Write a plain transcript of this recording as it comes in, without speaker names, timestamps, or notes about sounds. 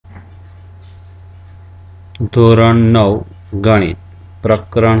ધોરણ 9 ગણિત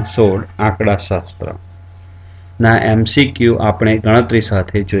પ્રકરણ 16 આંકડાશાસ્ત્ર ના એમસીક્યુ આપણે ગણતરી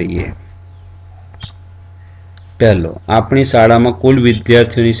સાથે જોઈએ। પહેલો, આપણી શાળામાં કુલ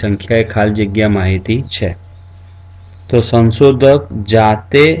વિદ્યાર્થીઓની સંખ્યા એ ખાલી જગ્યા માહિતી છે। તો સંશોધક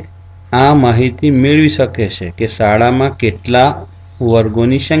જાતે આ માહિતી મેળવી શકે છે કે શાળામાં કેટલા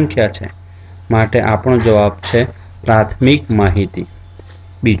વર્ગોની સંખ્યા છે, માટે આપણો જવાબ છે પ્રાથમિક માહિતી।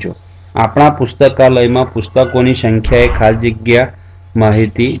 બીજો, આપણા પુસ્તકાલયમાં પુસ્તકોની સંખ્યા એ ખાલી જગ્યા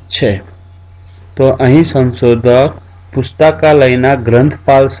માહિતી છે। તો અહીં સંશોધક પુસ્તકાલયના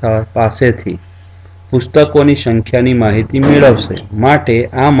ગ્રંથપાલ પાસેથી પુસ્તકોની સંખ્યાની માહિતી મેળવશે, માટે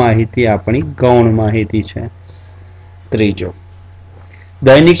આ માહિતી આપણી ગૌણ માહિતી છે। ત્રીજો,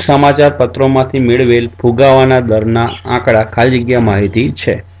 દૈનિક સમાચાર પત્રોમાંથી મેળવેલ ફુગાવાના દરના આંકડા ખાલી જગ્યા માહિતી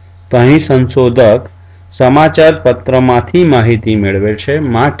છે। તો અહીં સંશોધક સમાચાર પત્રમાંથી માહિતી મેળવે છે,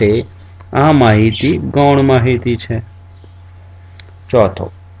 માટે આ માહિતી ગૌણ માહિતી છે। ચોથો,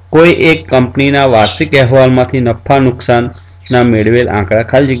 કોઈ એક કંપનીના વાર્ષિક અહેવાલમાંથી નફા નુકસાનના મેળવેલ આંકડા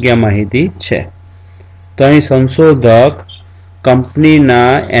ખાલી જગ્યા માહિતી છે। તો અહીં સંશોધક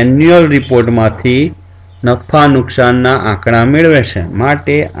કંપનીના એન્યુઅલ રિપોર્ટમાંથી નફા નુકસાનના આંકડા મેળવે છે,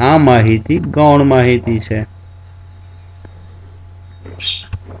 માટે આ માહિતી ગૌણ માહિતી છે।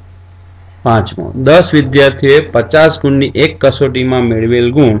 પાંચમો, 10 વિદ્યાર્થીઓએ 50 ગુણની એક કસોટીમાં મેળવેલ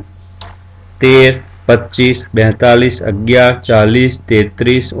ગુણ 13, 25, 42, 11, 40,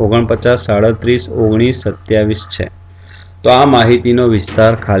 33, 49, 37, 19, 27 છે। તો આ માહિતીનો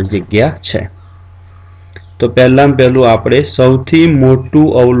વિસ્તાર ખાલી જગ્યા છે। તો પહેલું આપણે સૌથી મોટું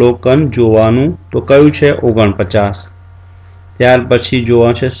અવલોકન જોવાનું, તો કયું છે 49। ત્યાર પછી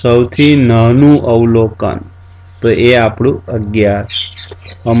જોવાનું છે સૌથી નાનું અવલોકન, તો એ આપણું 11।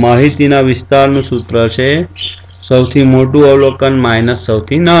 માહિતીના વિસ્તારનું સૂત્ર છે સૌથી મોટું અવલોકન માઇનસ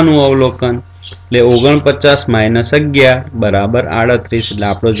સૌથી નાનું અવલોકન, એટલે 49 - 11 બરાબર 38, એટલે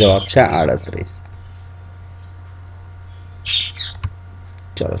આપણો જવાબ છે 38।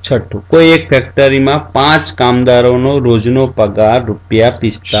 ચલો છઠ્ઠું, કોઈ એક ફેક્ટરીમાં 5 કામદારોનો રોજનો પગાર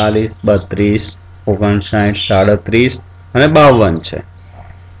 ₹45, 32, 59, 37 અને 52 છે।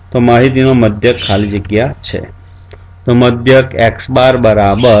 તો માહિતીનો મધ્યક ખાલી જગ્યા છે। તો મધ્યક x બાર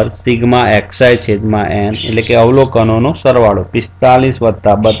બરાબર સિગ્મા xi છેદમાં n, એટલે કે અવલોકનોનો સરવાળો 45 +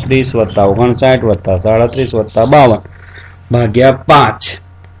 32 + 59 + 37 + 52 ભાગ્યા 5।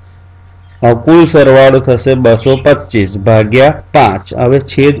 હવે કુલ સરવાળો થશે 225 ભાગ્યા 5। હવે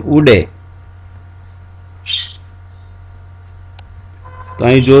છેદ ઉડે તો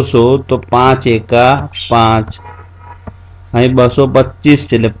અહીં જોશો તો 5 એકા 5, અહીં 225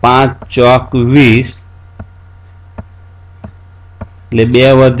 છે એટલે 5 ચોક 20, એટલે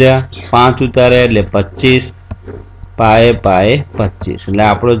 2 વધ્યા, 5 ઉતાર્યા એટલે 25, પાયે 25, એટલે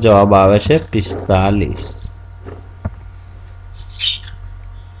આપણો જવાબ આવે છે 45।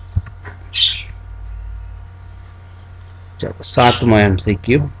 ચલો સાતમો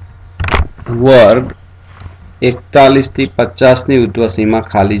એમસીક્યુ, વર્ગ 41 થી 50 ની ઉર્ધ્વસીમા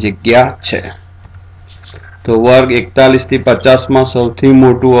ખાલી જગ્યા છે। તો વર્ગ 41 થી 50 માં સૌથી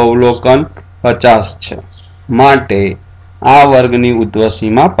મોટું અવલોકન 50 છે, માટે આ વર્ગની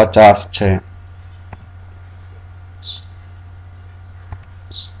ઉર્ધ્વસીમા 50 છે।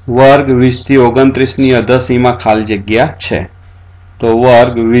 વર્ગ 20 થી 29 ની અધસીમા ખાલી જગ્યા છે। તો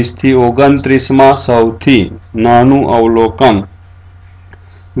વર્ગ 20 થી 29 માં સૌથી નાનું અવલોકન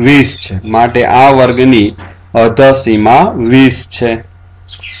 20 છે, માટે આ વર્ગની અધસીમા 20 છે।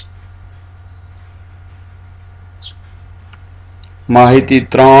 માહિતી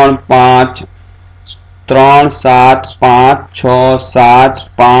 3, 5, 3, 7, 5, 6, 7,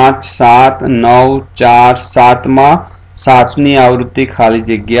 5, 7, 9, 4, 7 માં 7 ની આવૃત્તિ ખાલી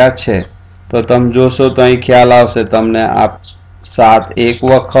જગ્યા છે। તો તમે જોશો તો અહીં ખ્યાલ આવશે તમને, આ 7 એક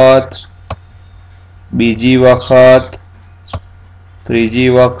વખત, બીજી વખત, ત્રીજી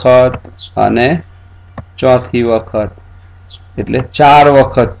વખત અને ચોથી વખત, એટલે 4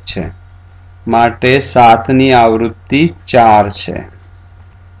 વખત છે, માટે 7 ની આવૃત્તિ 4 છે।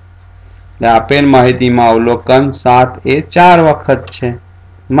 આપેલ માહિતીમાં અવલોકન 7 એ 4 વખત છે,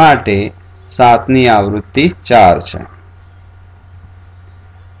 માટે 7 ની આવૃત્તિ 4 છે।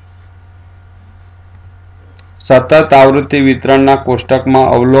 સતત આવૃત્તિ વિતરણના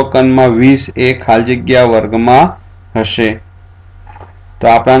કોષ્ટકમાં અવલોકનમાં 20 એ ખાલી જગ્યા વર્ગમાં હશે। તો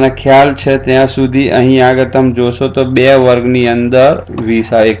આપણને ખ્યાલ છે ત્યાં સુધી અહીં આગળ તમે જોશો તો 2 વર્ગની અંદર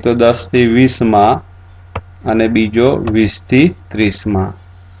 20, એક તો 10 થી 20 માં અને બીજો 20 થી 30 માં,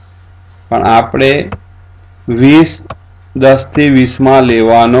 પણ આપણે 20 10 થી 20 માં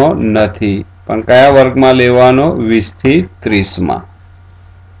લેવાનો નથી, પણ કયા વર્ગમાં લેવાનો? 20 થી 30 માં।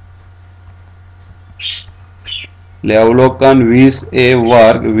 એટલે અવલોકન 20 એ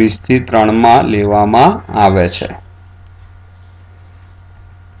વર્ગ 20 થી 3 માં લેવામાં આવે છે.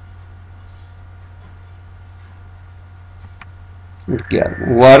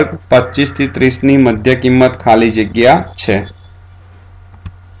 વર્ગ 25 થી 30 ની મધ્ય કિંમત ખાલી જગ્યા છે.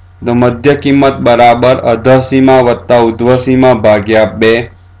 તો મધ્ય કિંમત બરાબર અધસીમા વત્તા ઉધ્વસીમા ભાગ્યા 2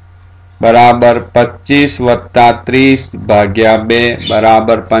 બરાબર 25 વત્તા 30 ભાગ્યા 2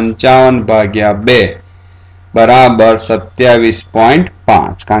 બરાબર 55 ભાગ્યા 2 બરાબર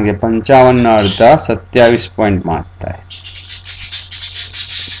 27.5. કારણ કે 55 ના અડધા 27.5 થાય.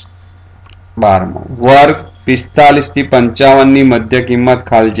 12મો વર્ગ 45 થી 55 ની મધ્ય કિંમત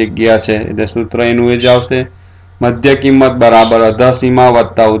ખાલી જગ્યા છે. એટલે સૂત્ર એનું એ જ આવશે. મધ્ય કિંમત બરાબર અધસીમા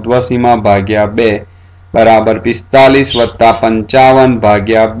વત્તા ઉધ્વસીમા ભાગ્યા 2 બરાબર 45 વત્તા 55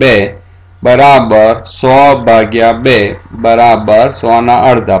 ભાગ્યા 2 બરાબર 100 ભાગ્યા 2 બરાબર 100 ના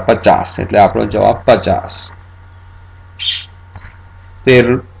અડધા 50. એટલે આપણો જવાબ 50.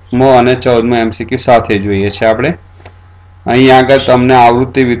 13મો અને 14મો MCQ સાથે જોઈએ છે આપણે. અહીં આગળ તમને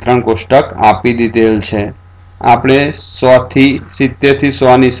આવૃત્તિ વિતરણ કોષ્ટક આપી દીધેલ છે. આપણે 100 થી 70 થી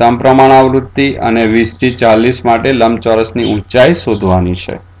 100 ની સમપ્રમાણ આવૃત્તિ અને 20 થી 40 માટે લંબચોરસની ઊંચાઈ શોધવાની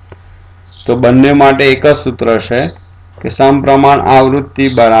છે. તો બંને માટે એક જ સૂત્ર છે કે સમપ્રમાણ આવૃત્તિ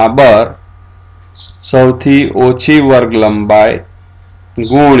બરાબર સૌથી ઓછી વર્ગ લંબાઈ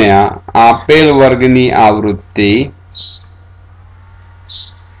ગુણ્યા આપેલ વર્ગની આવૃત્તિ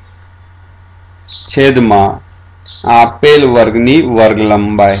છેદમાં આપેલ વર્ગની વર્ગ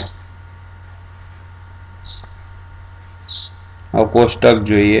લંબાઈ. કોષ્ટક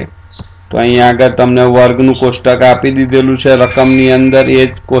જોઈએ તો અહીં આગળ તમને વર્ગનું કોષ્ટક આપી દીધેલું છે રકમની અંદર. એ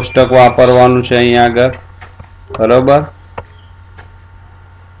જ કોષ્ટક વાપરવાનું છે અહીં આગળ. બરોબર.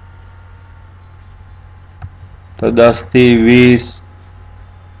 તો 10 થી 20,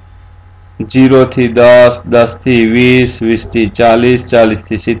 0 થી 10, 10 થી 20, 20 થી 40, 40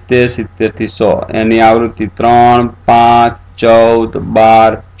 થી 70, 70 થી 100. એની આવૃત્તિ 3, 5, 14,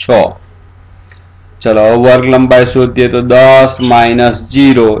 12, 6. ચલો વર્ગ લંબાઈ શોધીએ તો 10 માઇનસ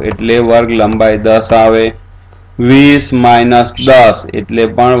 0 એટલે વર્ગ લંબાઈ 10 આવે. 20 માઇનસ 10 એટલે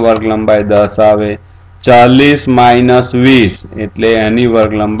પણ વર્ગ લંબાઈ 10 આવે. 40 માઇનસ 20 એટલે એની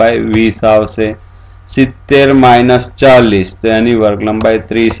વર્ગ લંબાઈ 20 આવશે. 70 માઇનસ 40 તો એની વર્ગ લંબાઈ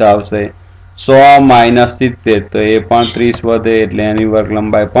 30 આવશે. 100 માઇનસ 70 તો એ પણ 30 વધે એટલે એની વર્ગ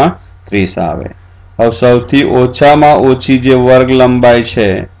લંબાઈ પણ 30 આવે. હવે સૌથી ઓછામાં ઓછી જે વર્ગ લંબાઈ છે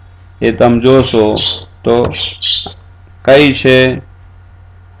એ તમે જોશો તો કઈ છે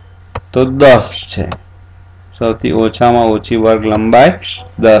તો 10 છે. સૌથી ઓછામાં ઓછી વર્ગ લંબાઈ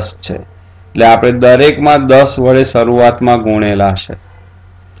 10 છે. એટલે આપણે દરેકમાં 10 વડે શરૂઆતમાં ગુણેલા છે.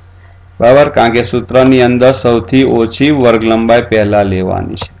 બરાબર. કારણ કે સૂત્રની અંદર સૌથી ઓછી વર્ગ લંબાઈ પહેલા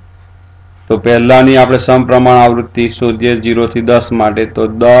લેવાની છે. તો પહેલાની આપણે સમપ્રમાણ આવૃત્તિ શોધીએ 0 થી 10 માટે તો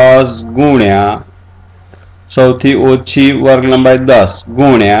 10 ગુણ્યા સૌથી ઓછી વર્ગ લંબાઈ 10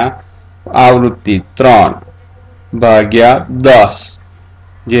 ગુણ્યા આવૃત્તિ 3 ભાગ્યા 10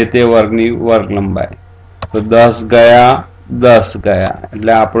 જે તે વર્ગની વર્ગ લંબાઈ. તો 10 ગયા 10 ગયા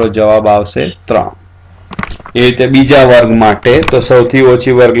એટલે આપણો જવાબ આવશે 3. એ રીતે બીજા વર્ગ માટે તો સૌથી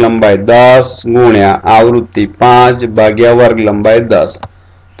ઓછી વર્ગ લંબાઈ 10 ગુણ્યા આવૃત્તિ 5 ભાગ્યા વર્ગ લંબાઈ 10.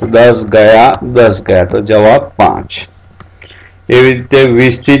 તો 10 ગયા 10 ગયા તો જવાબ 5. એવી રીતે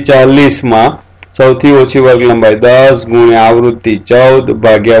 20 થી 40 માં સૌથી ઓછી વર્ગ લંબાઈ 10 ગુણ્યા આવૃત્તિ 14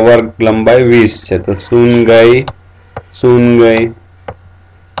 ભાગ્યા વર્ગ લંબાઈ 20 છે. તો 0 ગઈ 0 ગઈ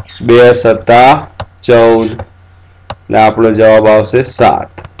 2 સત્તા 14 એટલે આપણો જવાબ આવશે 7.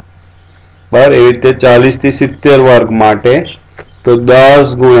 બરાબર. એવી રીતે 40 થી 70 વર્ગ માટે તો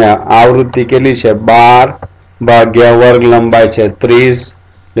 10 ગુણ્યા આવૃત્તિ કેટલી છે 12 ભાગ્યા વર્ગ લંબાઈ છે 30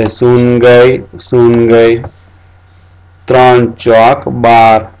 એટલે 0 ગઈ 0 ગઈ 3 ચોક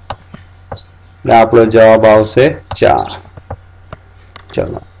 12 એટલે આપણો જવાબ આવશે 4.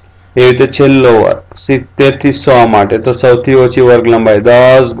 ચલો એ રીતે છેલ્લો વર્ગ 70 થી 100 માટે તો સૌથી ઓછી વર્ગ લંબાઈ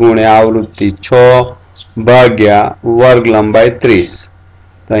 10 ગુણ્યા આવૃત્તિ 6 ભાગ્યા વર્ગ લંબાઈ 30.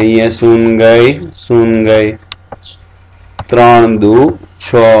 તો અહીંયા 0 ગઈ 0 ગઈ 3 દુ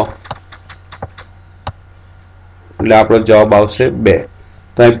 6 એટલે આપણો જવાબ આવશે 2.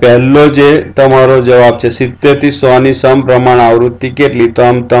 તો અહીં પહેલો જે તમારો જવાબ છે 70 થી 100 ની સમપ્રમાણ આવૃત્તિ કેટલી તો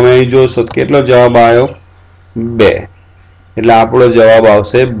તમે અહીં જોશો કેટલો જવાબ આવ્યો 2 એટલે આપણો જવાબ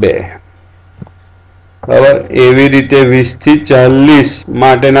આવશે 2. બરાબર. એવી રીતે 20 થી 40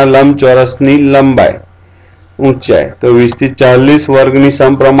 માટેના લંબચોરસની લંબાઈ ઊંચાઈ તો 20 થી 40 વર્ગની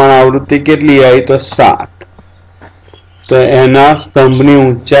સમપ્રમાણ આવૃત્તિ કેટલી આવી તો 7. તો એના સ્તંભની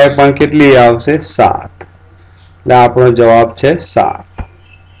ઊંચાઈ પણ કેટલી આવશે 7 એટલે આપણો જવાબ છે 7.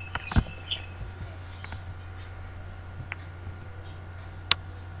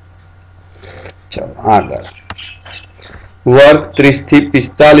 ચલો આગળ વર્ગ 30 થી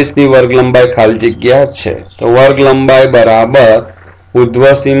 45 ની વર્ગ લંબાઈ ખાલી જગ્યા છે તો વર્ગ લંબાઈ બરાબર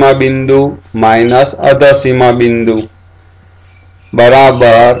ઉધ્વ સીમા બિંદુ માઇનસ અધર સીમા બિંદુ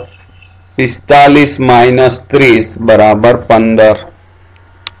બરાબર 45 માઇનસ 30 બરાબર 15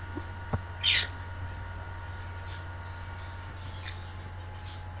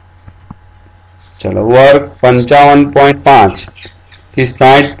 चलो वर्ग 55.5 થી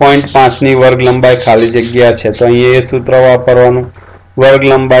 60.5 ની વર્ગ લંબાઈ ખાલી જગ્યા છે તો અહીંયા એ સૂત્ર વાપરવાનું વર્ગ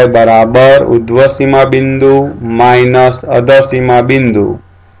લંબાઈ બરાબર ઉધ્વ સીમા બિંદુ માઇનસ અધર સીમા બિંદુ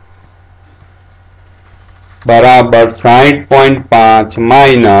બરાબર 60.5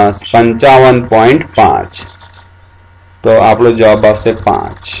 માઇનસ 55.5 તો આપણો જવાબ આવશે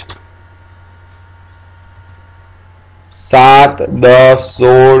 5 7, 10,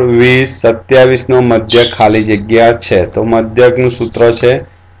 16, 20, 27 નો મધ્યક ખાલી જગ્યા છે તો મધ્યકનું સૂત્ર છે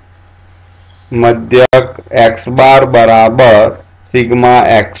મધ્યક x બાર બરાબર સિગ્મા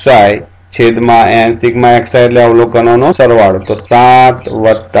xi છેદમાં n સિગ્મા xi એટલે અવલોકનોનો સરવાળો તો 7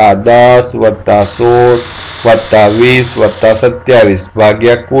 વત્તા 10 વત્તા 16 વત્તા 20 વત્તા 27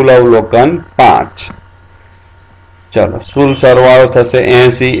 ભાગ્યા કુલ અવલોકન 5 चलो कुल सरवाळो थशे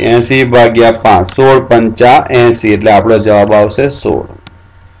 80 80 भाग्या 5 16 पंचा 80 એટલે આપણો જવાબ આવશે 16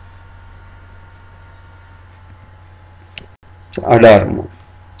 18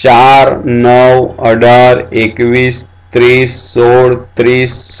 4 9 18 21 30 16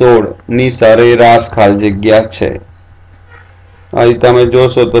 30 16 ની સરેરાશ ખાલી જગ્યા છે અહીં તમે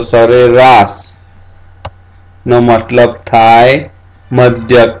જોશો તો સરેરાશ નો મતલબ થાય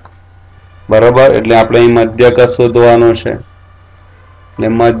મધ્યક बराबर એટલે આપણે અહીં મધ્યક શોધવાનો છે એટલે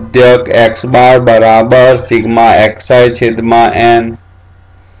મધ્યક x બાર બરાબર સિગ્મા xi છેદમાં n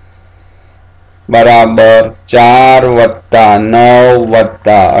બરાબર 4 વત્તા 9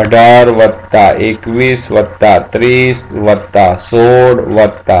 વત્તા 18 વત્તા 21 વત્તા 30 વત્તા 16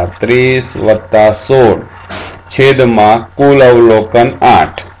 વત્તા 30 વત્તા 16 છેદમાં કુલ અવલોકન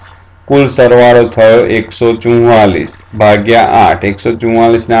 8 कुल सरवाळो थयो 144 भाग्या 8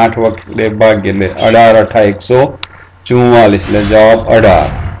 144 ने 8 वखते भाग्य ले 18 8 144 એટલે જવાબ 18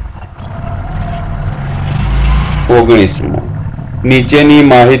 19 નીચેની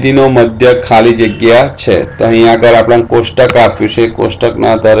માહિતીનો મધ્યક ખાલી જગ્યા છે તો અહીં આગળ આપણે કોષ્ટક આપ્યું છે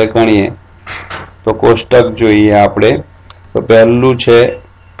કોષ્ટકના આધારે ગણીએ તો કોષ્ટક જોઈએ આપણે તો પહેલું છે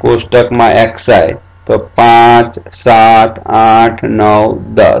કોષ્ટકમાં xi તો 5 7 8 9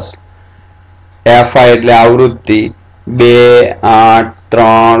 10 fi એટલે આવૃત્તિ 2 8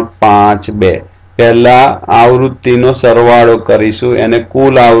 3 5 2 પહેલા આવૃત્તિનો સરવાળો કરીશું એને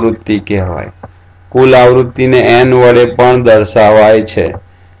કુલ આવૃત્તિ કહેવાય કુલ આવૃત્તિને n વડે પણ દર્શાવાય છે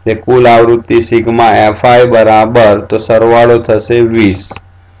જે કુલ આવૃત્તિ સિગ્મા fi બરાબર તો સરવાળો થશે 20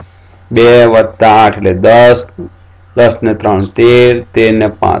 2 વત્તા 8 એટલે 10 10 ને 3 13 13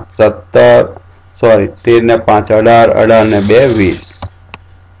 ને 5 17 સોરી 13 ને 5 18 18 ને 2 20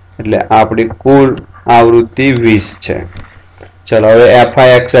 એટલે આપણી કુલ આવૃત્તિ 20 છે ચલો હવે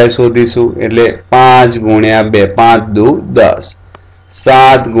fi xi શોધીશું એટલે 5 ગુણ્યા 2 5 દુ 10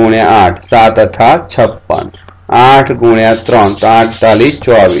 7 ગુણ્યા 8 7 અઠા 56 8 ગુણ્યા 3 તો 48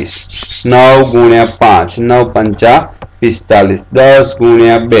 24 9 ગુણ્યા 5 9 पंचा 45 10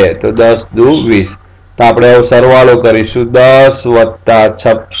 गुणिया 2 तो 10 दू 20 तो આપણે સરવાળો કરીશું 10 +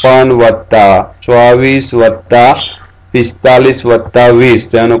 56 + 24 + 45 +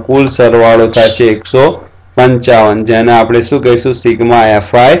 20 તો એનો કુલ સરવાળો થાય છે 155 જેને આપણે શું કહીશું સિગ્મા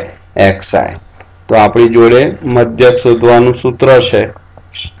fi xi તો આપણી જોડે મધ્યક શોધવાનું સૂત્ર છે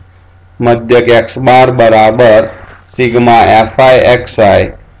મધ્યક x બાર બરાબર સિગ્મા fi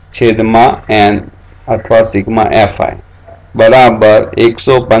xi છેદમાં n અથવા સિગ્મા fi बराबर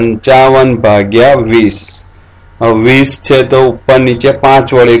 155 भाग्या 20 और 20 छे तो ऊपर नीचे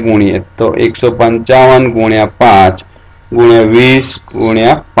 5 वडे गुणीए तो 155 गुण्या 5 गुण्या 20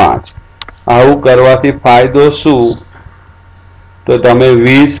 गुण्या 5 आवु करवाथी फायदो शू तो तमे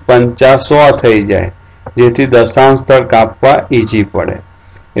 20 50 100 थई जाए जेथी दशांश स्थळ कापवा इजी पड़े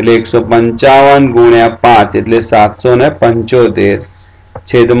એટલે 155 गुण्या 5 એટલે 775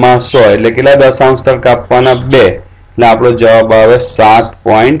 છેદમાં 100 એટલે કેટલા દશાંશ સ્થળ કાપવાના 2 એટલે આપણો જવાબ આવે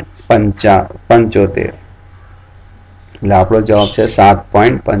 7.75 એટલે આપણો જવાબ છે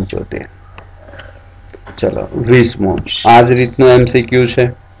 7.75 ચલો 20મો આ જ રીતનો એમસીક્યુ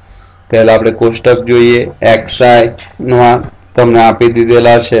છે પહેલા આપણે કોષ્ટક જોઈએ xi નો તમને આપી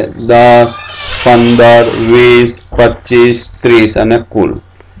દીધેલા છે 10 15 20 25 30 અને કુલ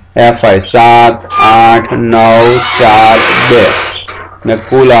fi 7 8 9 4 2 ને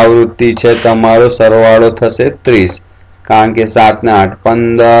કુલ આવૃત્તિ છે તમારો સરવાળો થશે 30 કારણ કે 7 ને 8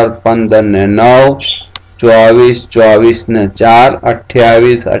 15, 15 ને 9 24, 24 ને 4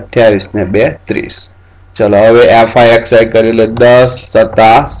 28, 28 ને 2 30. ચલો હવે FIXI કરી લે. 10 7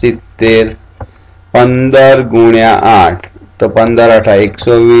 70, 15 ગુણ્યા 8 તો 15 8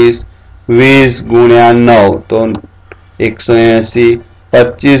 120, 20 ગુણ્યા 9 તો 180,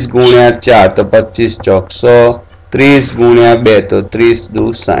 25 ગુણ્યા 4 તો 25 ચોક 100, 30 ગુણ્યા 2 તો 30 દુ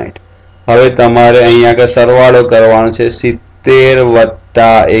 60. હવે તમારે અહીંયા આગળ સરવાળો કરવાનો છે. 70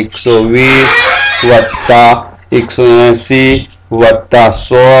 વત્તા 120 વત્તા 180 વત્તા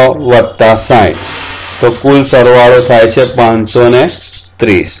 100 વત્તા 60 તો કુલ સરવાળો થાય છે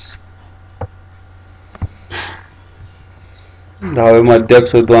 530. હવે મધ્યક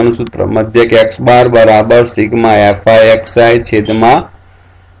શોધવાનું સૂત્ર. મધ્યક x બાર બરાબર સિગ્મા FIXI છેદમાં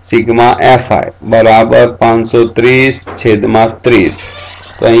સિગ્મા FI બરાબર 530 છેદમાં 30.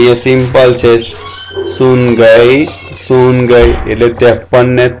 તો અહીંયા સિમ્પલ છે. શૂન ગઈ એટલે 53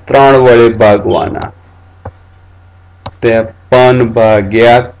 ને 3 વડે ભાગવાના. 53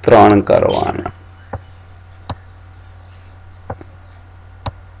 ભાગ્યા 3 કરવાના.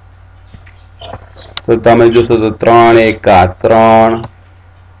 તો તમે જોશો તો 3 એકા 3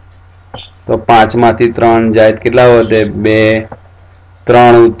 તો 5 માંથી 3 જાય કેટલા વધે? 2.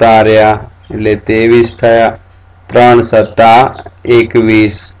 3 ઉતાર્યા એટલે 23 થયા. 3 સત્તા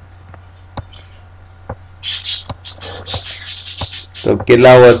 21 તો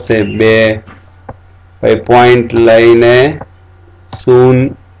કેટલા વધશે? 2. પછી પોઈન્ટ લઈને શૂન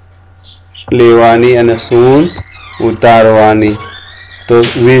લેવાની અને શૂન ઉતારવાની તો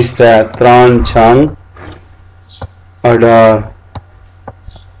 20 થયા. 3 6 18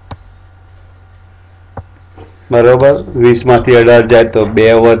 બરોબર. 20 માંથી 18 જાય તો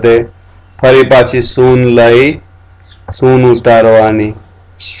 2 વધે. ફરી પાછી શૂન લઈ શૂન ઉતારવાની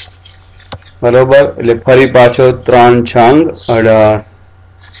બરોબર. એટલે ફરી પાછો 3 6 18.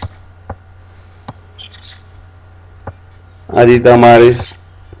 હજી તમારી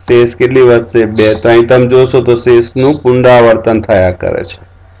શેષ કેટલી વધશે? 2. તો અહીં તમે જોશો તો શેષનું પુનરાવર્તન થયા કરે છે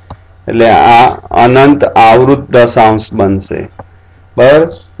એટલે આ અનંત આવૃત દશાંશ બનશે બરાબર.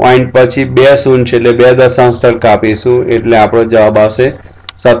 પોઈન્ટ પછી 2 શૂન્ય છે એટલે 2 દશાંશ સ્થળ કાપીશું એટલે આપણો જવાબ આવશે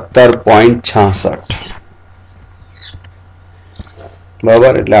 17.66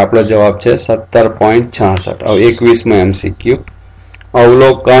 બરાબર. એટલે આપણો જવાબ છે 17.66. હવે 21માં MCQ.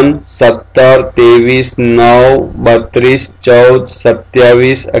 અવલોકન 17, 23, 9, 32, 14,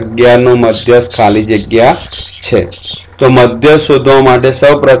 27, 11 નો મધ્યસ્થ ખાલી જગ્યા છે. તો મધ્યસ્થ શોધવા માટે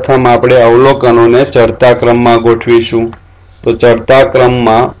સૌપ્રથમ આપણે અવલોકનોને ચડતા ક્રમમાં ગોઠવીશું. તો ચડતા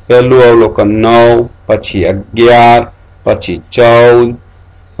ક્રમમાં પહેલું અવલોકન 9, પછી 11, પછી 14,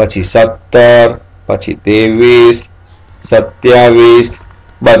 પછી 17, પછી 23, 27,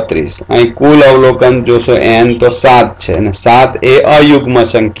 32. અહીં કુલ અવલોકન જોશો n તો 7 છે અને 7 એ અયુગ્મ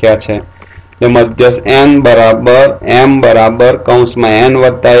સંખ્યા છે. એટલે મધ્યસ્થ n બરાબર m બરાબર કૌંસમાં n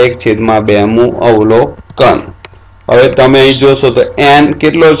વત્તા 1 છેદમાં 2 મું અવલોકન. હવે તમે અહીં જોશો તો n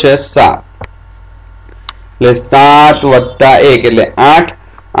કેટલો છે? 7. એટલે 7 વત્તા 1 એટલે 8.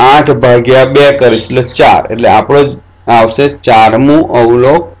 8 ભાગ્યા 2 કરીશું એટલે 4. એટલે આપણો આવશે 4મું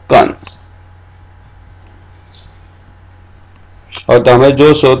અવલોકન. હવે તમે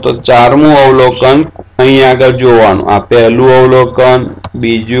જોશો તો 4મું અવલોકન અહીં આગળ જોવાનું. આ પહેલું અવલોકન,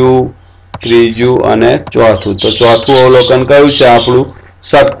 બીજું, ત્રીજું અને ચોથું. તો ચોથું અવલોકન કયું છે આપણું?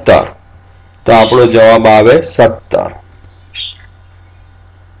 17. તો આપણો જવાબ આવે 17.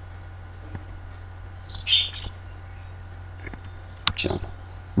 ચાલો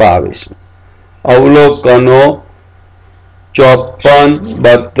 22. અવલોકનો 54,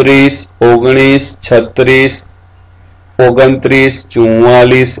 32, 19, 36, 29,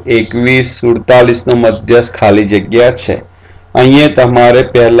 44, 21, 47 નો મધ્યસ્થ ખાલી જગ્યા છે. અહીંયા તમારે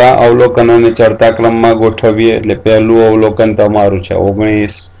પહેલા અવલોકનોને ચડતા ક્રમમાં ગોઠવીએ. એટલે પહેલું અવલોકન તમારું છે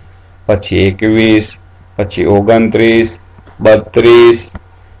 19, પછી 21, પછી 29, 32,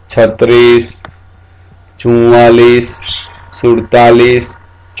 36, 44, 47,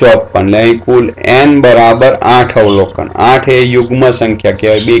 54. અહીં કુલ n બરાબર 8 અવલોકન. 8 એ યુગ્મ સંખ્યા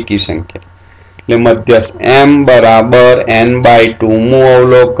કહેવાય, બેકી સંખ્યા. એટલે મધ્યસ્થ m બરાબર n/2 મું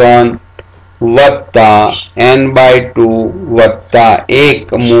અવલોકન વત્તા n/2 વત્તા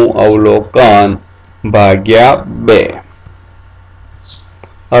 1 મું અવલોકન ભાગ્યા 2.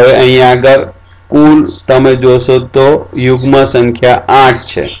 હવે અહીં આગળ કુલ તમે જોશો તો યુગ્મ સંખ્યા 8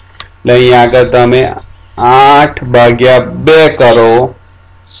 છે. એટલે અહીં આગળ તમે 8 ભાગ્યા 2 કરો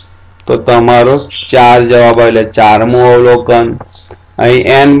તો તમારો 4 જવાબ આવે એટલે 4મું અવલોકન. અહીં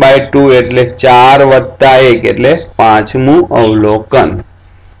n/2 એટલે 4 વત્તા 1 એટલે 5મું અવલોકન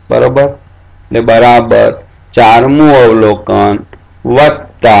બરોબર. એટલે બરાબર 4મું અવલોકન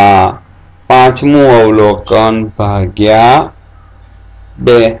વત્તા 5મું અવલોકન ભાગ્યા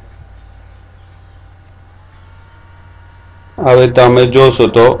 2. હવે તમે જોશો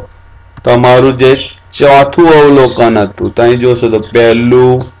તો તમારું જે ચોથું અવલોકન હતું તો અહીં જોશો તો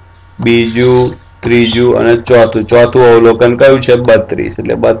પહેલું, બીજું, ત્રીજું અને ચોથું અવલોકન કયું છે? 32.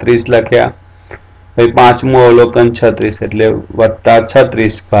 એટલે 32 લખ્યા. પછી 5મું અવલોકન 36 એટલે વત્તા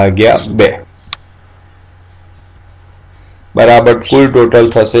 36 ભાગ્યા 2 બરાબર કુલ ટોટલ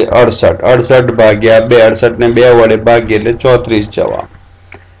થશે 68. 68 ભાગ્યા 2, 68 ને 2 વડે ભાગીએ એટલે 34 જવાબ.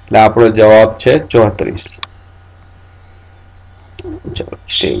 એટલે આપણો જવાબ છે 34. ચલો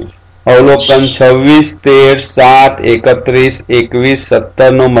 23. અવલોકન 26, 13, 7, 31, 21,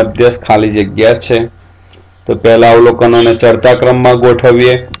 17 નો મધ્યસ્થ ખાલી જગ્યા છે. તો પહેલા અવલોકનોને ચડતા ક્રમમાં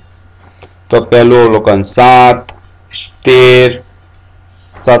ગોઠવીએ. તો પહેલું અવલોકન 7, 13,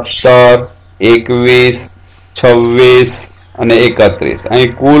 17, 21, 26 અને 31.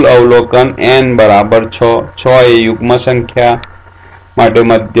 અહીં કુલ અવલોકન n બરાબર 6. 6 એ યુગ્મ સંખ્યા માટે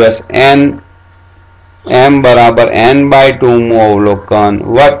મધ્યસ્થ m બરાબર n/2મું અવલોકન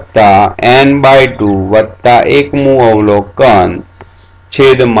વત્તા n/2 વત્તા 1મું અવલોકન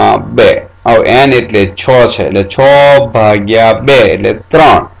છેદમાં 2. હવે n એટલે 6 છે એટલે 6 ભાગ્યા 2 એટલે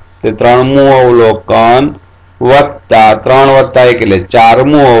 3. એટલે 3મું અવલોકન વત્તા 3 વત્તા 1 એટલે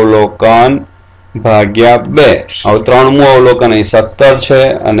 4મું અવલોકન ભાગ્યા 2. હવે 3મું અવલોકન અહીં 17 છે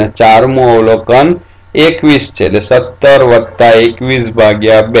અને 4મું અવલોકન 21 છે એટલે 17 વત્તા 21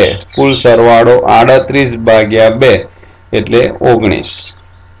 ભાગ્યા 2 કુલ સરવાળો 38 ભાગ્યા 2 એટલે 19.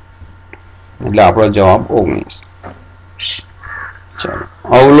 એટલે આપણો જવાબ 19. ચલો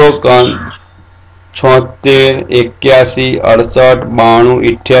અવલોકન 76, 81, 68,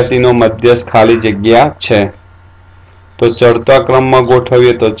 92, 88 નો મધ્યસ્થ ખાલી જગ્યા છે. તો ચડતા ક્રમમાં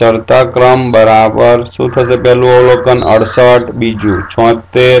ગોઠવીએ તો ચડતા ક્રમ બરાબર શું થશે? પહેલું અવલોકન 68, બીજું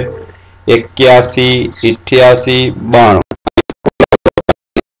 76, 81, 88, 92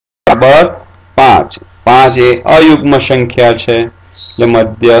 બરાબર 5. 5 એ અયુગ્મ સંખ્યા છે એટલે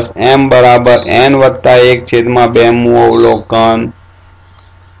મધ્યસ્થ m બરાબર n વત્તા 1 છેદમાં 2મું અવલોકન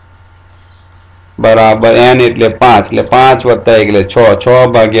બરાબર n એટલે 5 એટલે 5 વત્તા 1 એટલે 6. 6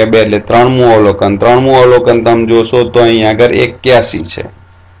 ભાગ્યા 2 એટલે 3મું અવલોકન. 3મું અવલોકન તમે જોશો તો અહીં આગળ 81 છે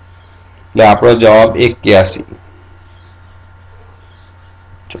એટલે આપણો જવાબ 81.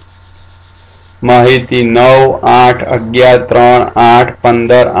 માહિતી 9, 8, 11, 3, 8,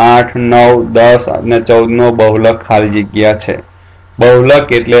 15, 8, 9, 10 અને 14 નો બહુલક ખાલી જગ્યા છે.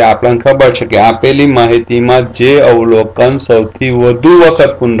 બહુલક એટલે આપણને ખબર છે કે આપેલી માહિતીમાં જે અવલોકન સૌથી વધુ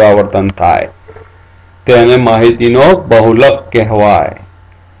વખત પુનરાવર્તન થાય તેને માહિતીનો બહુલક કહેવાય.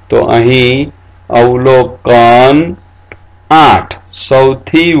 તો અહીં અવલોકન 8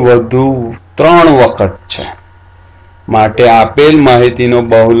 સૌથી વધુ 3 વખત છે માટે આપેલ માહિતીનો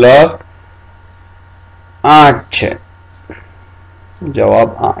બહુલક 8 છે. જવાબ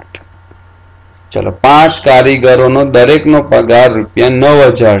 8. ચલો 5 કારીગરોનો દરેકનો પગાર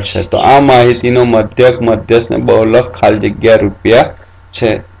 ₹9,000 છે. તો આ માહિતીનો મધ્યસ્થ ને બહુલક ખાલી જગ્યા રૂપિયા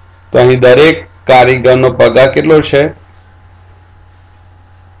છે. તો અહીં દરેક કારીગરનો પગાર કેટલો છે?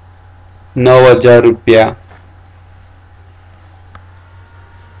 ₹9,000.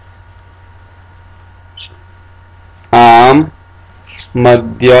 આમ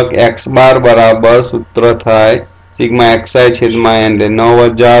મધ્યક x બાર બરાબર સૂત્ર થાય સિગ્મા xi છેદમાં n એટલે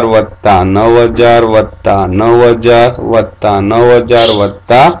 9,000 વત્તા 9,000 વત્તા 9,000 વત્તા 9,000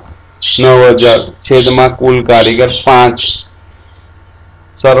 વત્તા 9,000 છેદમાં કુલ કારીગર 5.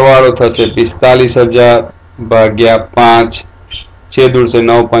 સરવાળો થશે 45,000 ભાગ્યા 5 છેદ ઉડશે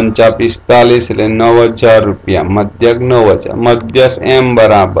 9 પંચા 45 એટલે ₹9,000. મધ્યક 9,000. મધ્યસ્થ m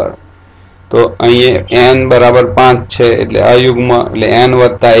બરાબર તો અહીં n બરાબર 5 છે એટલે અયુગ્મ એટલે n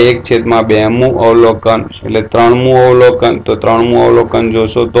વત્તા 1 છેદમાં 2મું અવલોકન એટલે 3મું અવલોકન. તો 3મું અવલોકન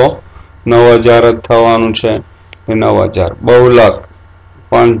જોશો તો 9,000 જ થવાનું છે. 9,000 બહુલક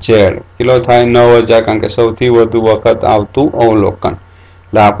પણ z કેટલો થાય? 9,000 કારણ કે સૌથી વધુ વખત આવતું અવલોકન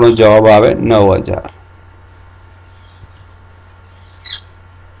એટલે આપણો જવાબ આવે 9,000.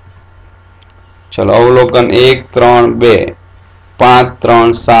 ચલો અવલોકન 1, 3, 2, 5,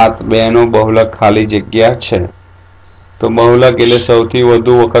 3, 7, 2 નો બહુલક ખાલી જગ્યા છે. તો બહુલક એટલે સૌથી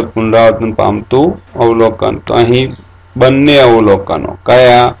વધુ વખત પુનરાવર્તન પામતું અવલોકન. તો અહીં બંને અવલોકનો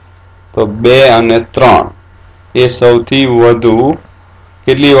કયા? તો 2 અને 3 એ સૌથી વધુ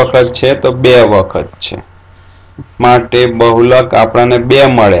કેટલી વખત છે? તો 2 વખત છે માટે બહુલક આપણને 2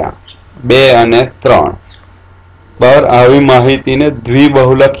 મળ્યા. 2 અને 3 પર આવી માહિતીને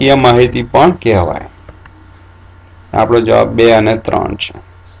દ્વિબહુલકીય માહિતી પણ કહેવાય. આપણો જવાબ 2 અને 3 છે.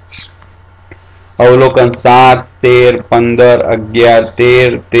 અવલોકન 7, 13, 15,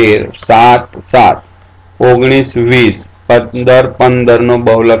 11, 13, 7, 7, 19, 20, 15, 15 નો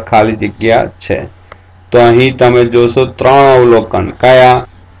બહુલક ખાલી જગ્યા છે. તો અહીં તમે જોશો 3 અવલોકન. કયા?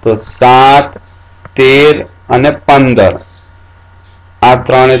 તો 7, 13 અને 15. આ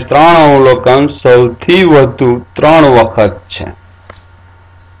 3 અવલોકન સૌથી વધુ 3 વખત છે.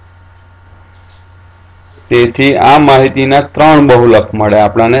 તેથી આ માહિતીના 3 બહુલક મળે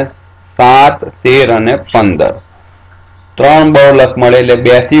આપણને. 7, 13 અને 15. 3 બહુલક મળે એટલે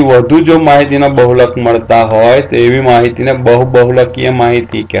 2 થી વધુ જો માહિતીના બહુલક મળતા હોય તો એવી માહિતીને બહુબહુલકીય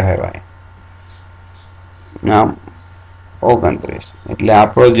માહિતી કહેવાય. આમ 29. એટલે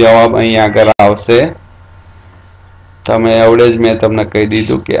આપણો જવાબ અહીં આગળ આવશે. તમે એવડે જ મેં તમને કહી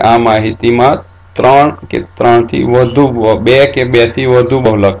દીધું કે આ માહિતીમાં 3 કે 3 થી વધુ 2 કે 2 થી વધુ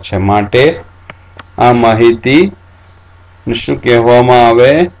બહુલક છે. માટે આ માહિતી શું કહેવામાં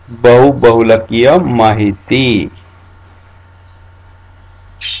આવે? બહુબહુલકીય માહિતી.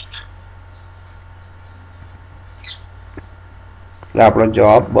 એટલે આપણો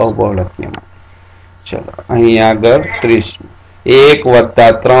જવાબ બહુબહુલકીય. ચલો અહીં આગળ 30. 1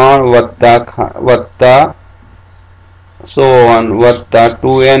 + 3 વત્તા સો ઓન વત્તા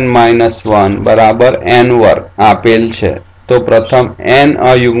 2n - 1 બરાબર n વર્ગ આપેલ છે. તો પ્રથમ n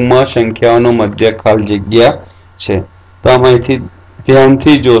અયુગ્મ સંખ્યાઓનો મધ્ય ખાલી જગ્યા છે. તો અહીંથી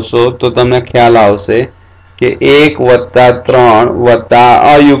ધ્યાનથી જોશો તો તમને ખ્યાલ આવશે કે 1 + 3 વત્તા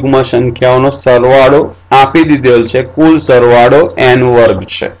અયુગ્મ સંખ્યાઓનો સરવાળો આપી દીધેલ છે. કુલ સરવાળો n વર્ગ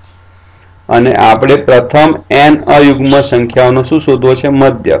છે. અને આપણે પ્રથમ n અયુગ્મ સંખ્યાઓનો શું શોધવો છે?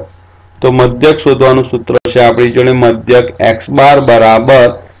 મધ્યક. તો મધ્યક શોધવાનું સૂત્ર છે આપણી જોડે મધ્યક x બાર બરાબર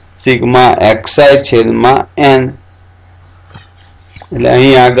સિગ્મા xi / n. એટલે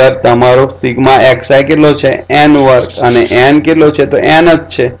અહીં આગળ તમારો સિગ્મા xi કેટલો છે? n વર્ગ. અને n કેટલો છે? તો n જ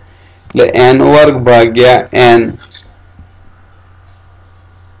છે. એટલે n વર્ગ ભાગ્યા n.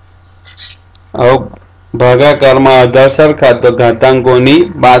 હવે ભાગાકારમાં આધાર સરખા તો ઘાતાંકોની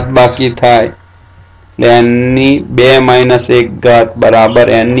બાદબાકી થાય. એટલે n ની 2 - 1 ઘાત બરાબર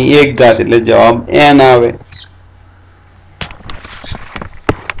n ની 1 ઘાત. એટલે જવાબ n આવે.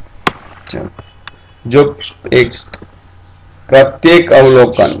 જો એક પ્રત્યેક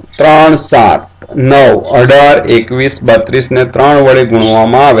અવલોકન 3, 7, 9, 18, 21, 32 ને 3 વડે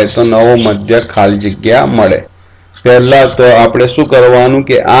ગુણવામાં આવે તો નવો મધ્યક ખાલી જગ્યા મળે. પહેલા તો આપણે શું કરવાનું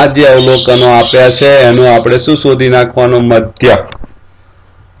કે આ જે અવલોકનો આપ્યા છે એનું આપણે શું શોધી નાખવાનું? મધ્યક.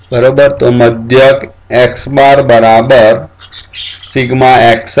 બરાબર. તો મધ્યક x બાર બરાબર સિગ્મા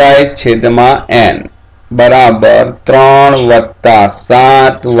xi / n બરાબર 3 વત્તા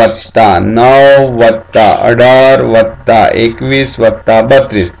 7 વત્તા 9 વત્તા 18 વત્તા 21 વત્તા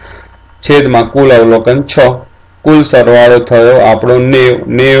 32 છેદમાં કુલ અવલોકન 6. કુલ સરવાળો થયો આપણો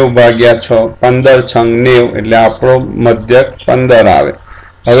 90 ભાગ્યા 6. 15 × 90 એટલે આપણો મધ્યક 15 આવે.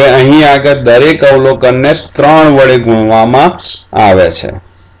 હવે અહીં આગળ દરેક અવલોકનને 3 વડે ગુણવામાં આવે છે.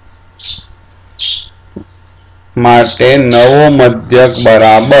 માટે નવો મધ્યક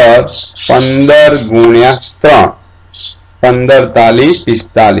બરાબર 15 × 3. 15 તાલી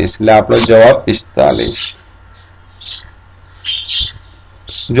 45. એટલે આપણો જવાબ 45.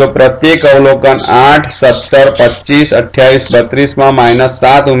 જો પ્રત્યેક અવલોકન 8, 17, 25, 28, 32 માં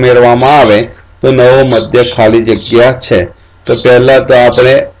 -7 ઉમેરવામાં આવે તો નવો મધ્યક ખાલી જગ્યા છે. તો પહેલા તો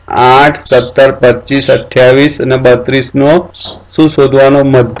આપણે 8, 17, 25, 28 અને 32 નો શું શોધવાનો?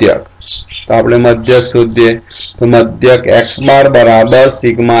 મધ્યક. તો આપણે મધ્યક શોધીએ તો મધ્યક x બાર બરાબર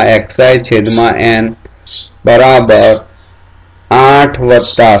સિગ્મા xi / n બરાબર 8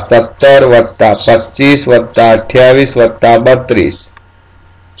 વત્તા 17 વત્તા 25 વત્તા 28 વત્તા 32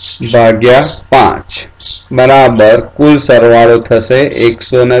 ભાગ્યા 5 બરાબર કુલ સરવાળો થશે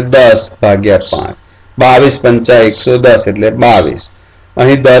 110 ભાગ્યા 5. 22 × 5 110 એટલે 22.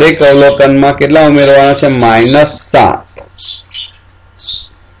 અહીં દરેક અવલોકનમાં કેટલા ઉમેરવાના છે? -7.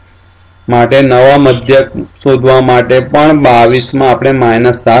 માટે નવા મધ્યક શોધવા માટે પણ 22 માં આપણે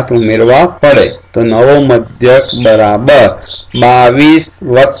 -7 ઉમેરવા પડે. તો નવો મધ્યક બરાબર 22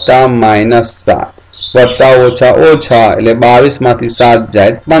 વત્તા -7 વત્તા ઓછા ઓછા એટલે 22 માંથી 7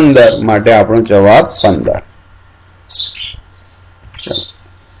 જાય 15. માટે આપણો જવાબ 15.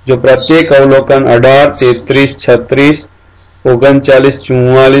 જો પ્રત્યેક અવલોકન 18, 33, 36, 39,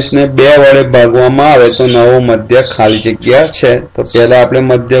 44 ને 2 વડે ભાગવામાં આવે તો નવો મધ્યક ખાલી જગ્યા છે. તો પહેલા આપણે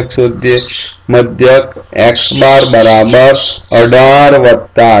મધ્યક શોધીએ. મધ્યક x બાર બરાબર 18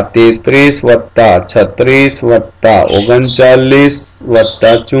 વત્તા 33 વત્તા 36 વત્તા 39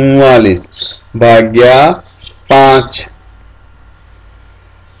 વત્તા 44 ભાગ્યા 5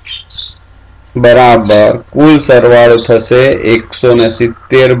 બરાબર કુલ સરવાળો થશે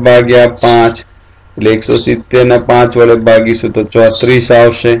 170 ભાગ્યા 5 એટલે 170 ને 5 વડે ભાગીશું તો 34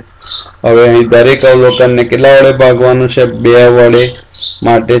 આવશે. હવે અહીં દરેક અવલોકનને કેટલા વડે ભાગવાનું છે? 2 વડે.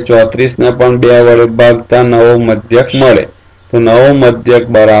 માટે 34 ને પણ 2 વડે ભાગતા નવો મધ્યક મળે. તો નવો મધ્યક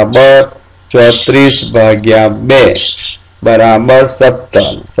બરાબર 34 ભાગ્યા 2 બરાબર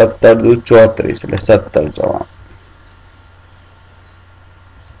 17. 17 દુ 34 એટલે 17 જવાબ.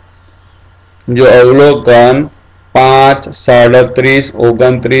 જો અવલોકન 5, 37,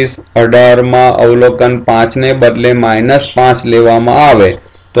 29, 18 માં અવલોકન 5 ને બદલે -5 લેવામાં આવે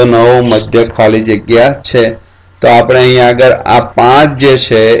તો નવો મધ્યક ખાલી જગ્યા છે. તો આપણે અહીં આગળ આ 5 જે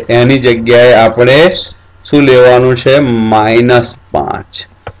છે એની જગ્યાએ આપણે શું લેવાનું છે? -5.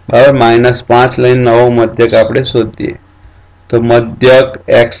 બરાબર, -5 લઈને નવો મધ્યક આપણે શોધીએ. તો મધ્યક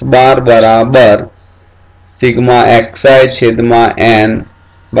x બાર બરાબર સિગ્મા xi છેદમાં n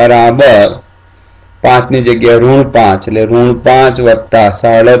બરાબર 5 ની જગ્યાએ -5 એટલે -5 વત્તા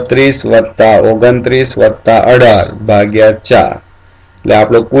 37 વત્તા 29 વત્તા 18 ભાગ્યા 4 એટલે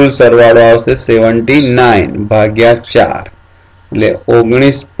આપણો કુલ સરવાળો આવશે 79 ભાગ્યા 4 એટલે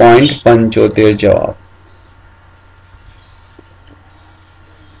 19.75 જવાબ.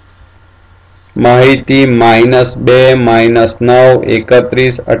 માહિતી -2, -9,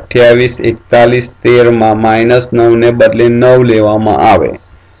 31, 28, 41, 13 માં -9 ને બદલે 9 લેવામાં આવે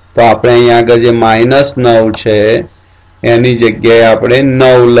તો આપણે અહીં આગળ જે -9 છે એની જગ્યાએ આપણે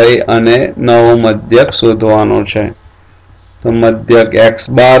 9 લઈ અને નવો મધ્યક શોધવાનો છે. તો મધ્યક x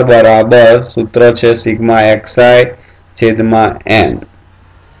બાર બરાબર સૂત્ર છે સિગ્મા xi છેદમાં n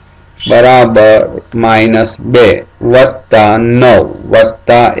બરાબર -2 વત્તા 9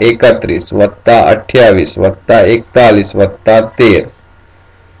 વત્તા 31 વત્તા 28 વત્તા 41 વત્તા 13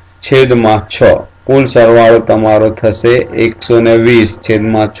 છેદમાં 6. કુલ સરવાળો તમારો થશે 120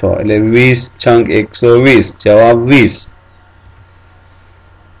 છેદમાં 6 એટલે 20 છંગ 120 જવાબ 20.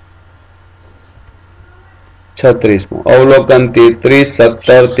 36 અવલોકન 33,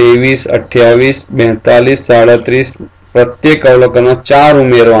 17, 23, 28, 42, 37 પ્રત્યેક અવલોકનમાં 4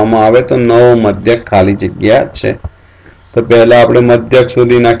 ઉમેરવામાં આવે તો નવો મધ્યક ખાલી જગ્યા છે. તો પહેલા આપણે મધ્યક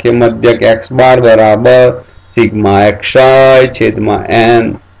શોધી નાખીએ. મધ્યક x બાર બરાબર સિગ્મા xi છેદમાં n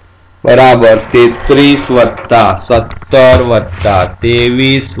બરાબર 33 વત્તા 17 વત્તા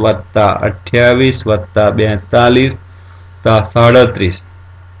 23 વત્તા 28 વત્તા 42 વત્તા 37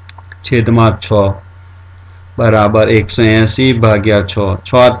 છેદમાં 6 બરાબર 180 ભાગ્યા 6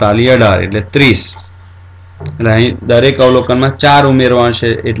 6 તાલી 18 એટલે 30. એટલે અહીં દરેક અવલોકનમાં 4 ઉમેરવાનું છે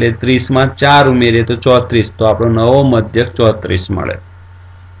એટલે 30 માં 4 ઉમેરીએ તો 34 તો આપણો નવો મધ્યક 34 મળે.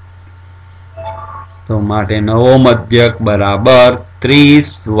 તો માટે નવો મધ્યક બરાબર 30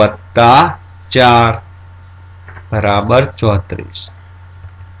 વત્તા 4 બરાબર 34.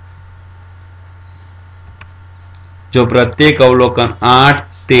 જો પ્રત્યેક અવલોકન 8,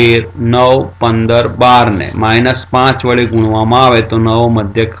 13, 9, 15, 12 ને -5 વડે ગુણવામાં આવે તો નવો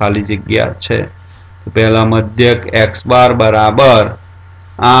મધ્યક ખાલી જગ્યા છે. તો પહેલા મધ્યક x બાર બરાબર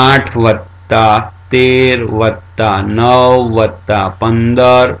 8 વત્તા 13 વત્તા 9 વત્તા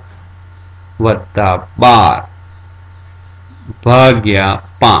 15 વત્તા 12 ભાગ્યા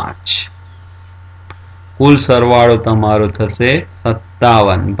 5 કુલ સરવાળો તમારો થશે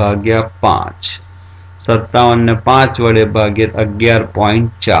 57 ભાગ્યા 5. 57 ને 5 વડે ભાગીએ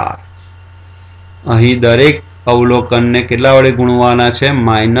 11.4. અહીં દરેક અવલોકનને કેટલા વડે ગુણવાના છે?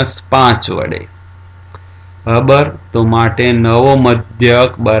 -5 વડે. બરાબર, તો માટે નવો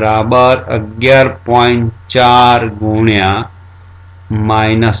મધ્યક બરાબર 11.4 ગુણ્યા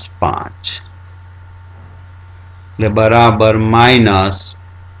 -5 એટલે બરાબર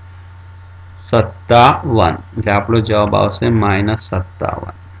 -57 એટલે આપણો જવાબ આવશે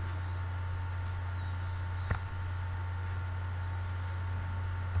 -57.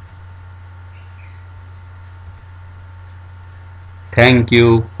 Thank you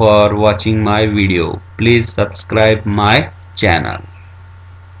for watching my video. Please subscribe my channel.